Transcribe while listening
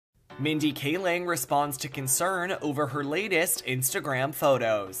Mindy Kaling responds to concern over her latest Instagram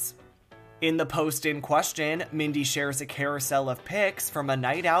photos. In the post in question, Mindy shares a carousel of pics from a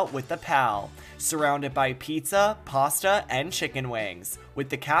night out with a pal, surrounded by pizza, pasta, and chicken wings, with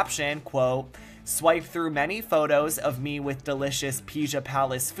the caption, quote, "Swipe through many photos of me with delicious Pizza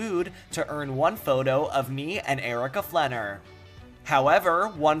Palace food to earn one photo of me and Erica Flenner." However,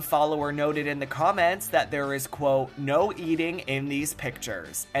 one follower noted in the comments that there is, quote, "no eating in these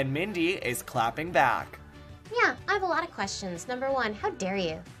pictures," and Mindy is clapping back. Yeah, I have a lot of questions. Number one, how dare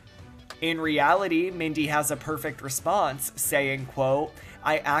you? In reality, Mindy has a perfect response, saying, quote,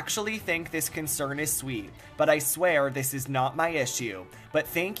 "I actually think this concern is sweet, but I swear this is not my issue, but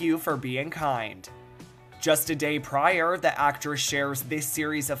thank you for being kind." Just a day prior, the actress shares this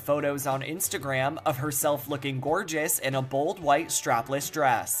series of photos on Instagram of herself looking gorgeous in a bold white strapless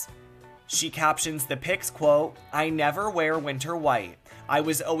dress. She captions the pics, quote, "I never wear winter white. I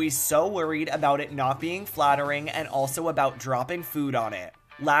was always so worried about it not being flattering and also about dropping food on it.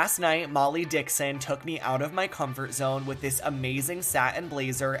 Last night, Molly Dixon took me out of my comfort zone with this amazing satin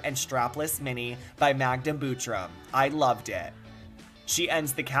blazer and strapless mini by Magda Butrym. I loved it." She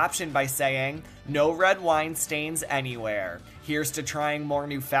ends the caption by saying, "No red wine stains anywhere. Here's to trying more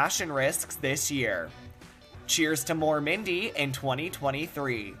new fashion risks this year." Cheers to more Mindy in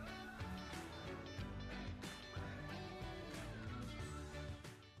 2023.